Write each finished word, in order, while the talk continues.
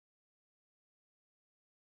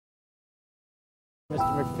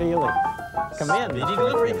Mr. McFeely, come in. Speedy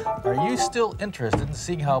delivery. Are you still interested in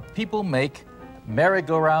seeing how people make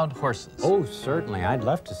merry-go-round horses? Oh, certainly. I'd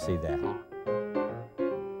love to see that.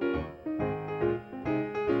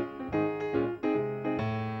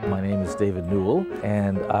 My name is David Newell,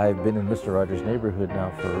 and I've been in Mr. Rogers' neighborhood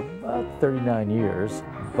now for about 39 years,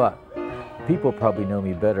 but people probably know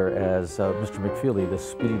me better as Mr. McFeely, the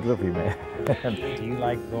speedy delivery man. Do you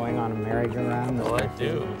like going on a merry-go-round? Oh, I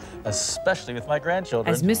do, especially with my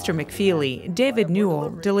grandchildren. As Mr. McFeely, David Newell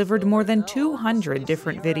delivered more than 200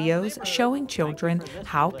 different videos showing children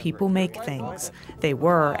how people make things. They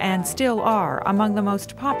were, and still are, among the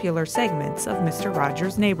most popular segments of Mr.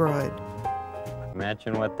 Rogers' neighborhood.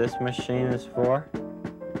 Imagine what this machine is for.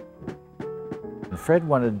 Fred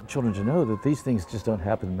wanted children to know that these things just don't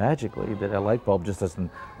happen magically, that a light bulb just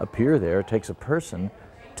doesn't appear there. It takes a person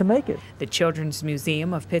to make it. The Children's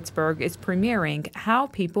Museum of Pittsburgh is premiering How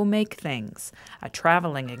People Make Things, a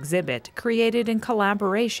traveling exhibit created in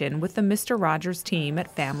collaboration with the Mr. Rogers team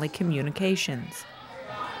at Family Communications.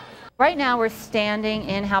 Right now we're standing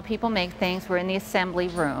in How People Make Things. We're in the assembly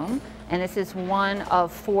room, and this is one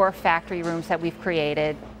of 4 factory rooms that we've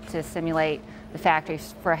created to simulate the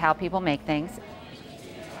factories for how people make things.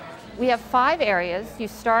 We have 5 areas. You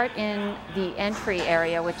start in the entry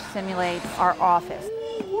area, which simulates our office.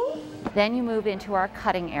 Then you move into our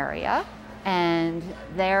cutting area, and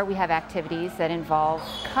there we have activities that involve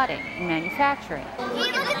cutting and manufacturing.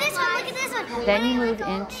 Look at this one, look at this one. Then you move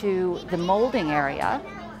into the molding area,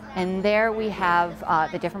 and there we have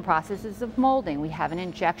the different processes of molding. We have an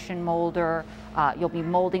injection molder. You'll be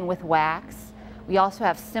molding with wax. We also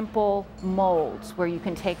have simple molds where you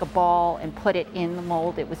can take a ball and put it in the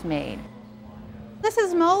mold it was made. This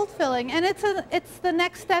is mold filling, and it's the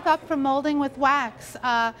next step up from molding with wax.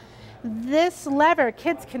 This lever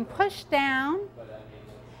kids can push down,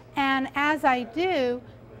 and as I do,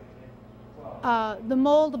 the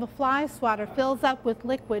mold of a fly swatter fills up with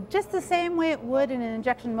liquid just the same way it would in an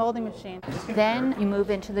injection molding machine. Then you move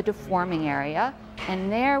into the deforming area,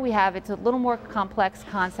 and there we have, it's a little more complex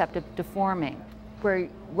concept of deforming, where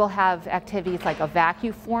we'll have activities like a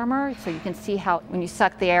vacuum former, so you can see how when you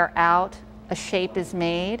suck the air out, a shape is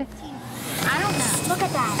made. I don't know. Look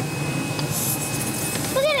at that.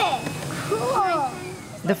 Look at it. Cool.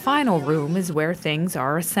 The final room is where things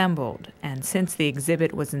are assembled, and since the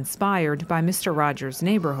exhibit was inspired by Mr. Rogers'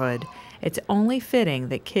 neighborhood, it's only fitting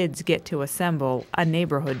that kids get to assemble a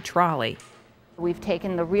neighborhood trolley. We've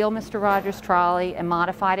taken the real Mr. Rogers trolley and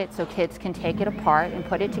modified it so kids can take it apart and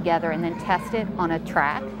put it together and then test it on a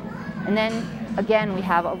track. And then again, we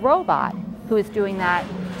have a robot who is doing that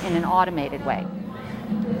in an automated way.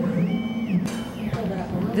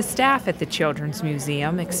 The staff at the Children's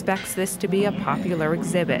Museum expects this to be a popular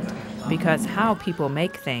exhibit because How People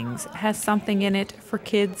Make Things has something in it for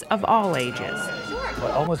kids of all ages. Well,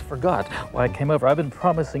 I almost forgot why I came over. I've been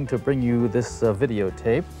promising to bring you this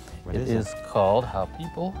videotape. It is called How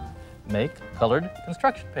People Make Colored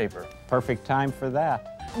Construction Paper. Perfect time for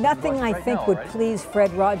that. Nothing I think would please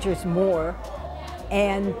Fred Rogers more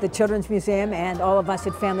and the Children's Museum and all of us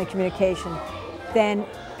at Family Communication than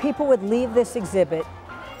people would leave this exhibit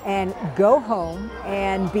and go home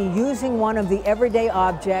and be using one of the everyday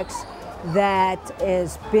objects that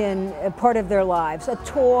has been a part of their lives, a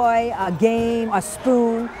toy, a game, a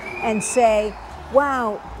spoon, and say,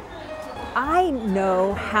 wow, I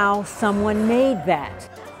know how someone made that.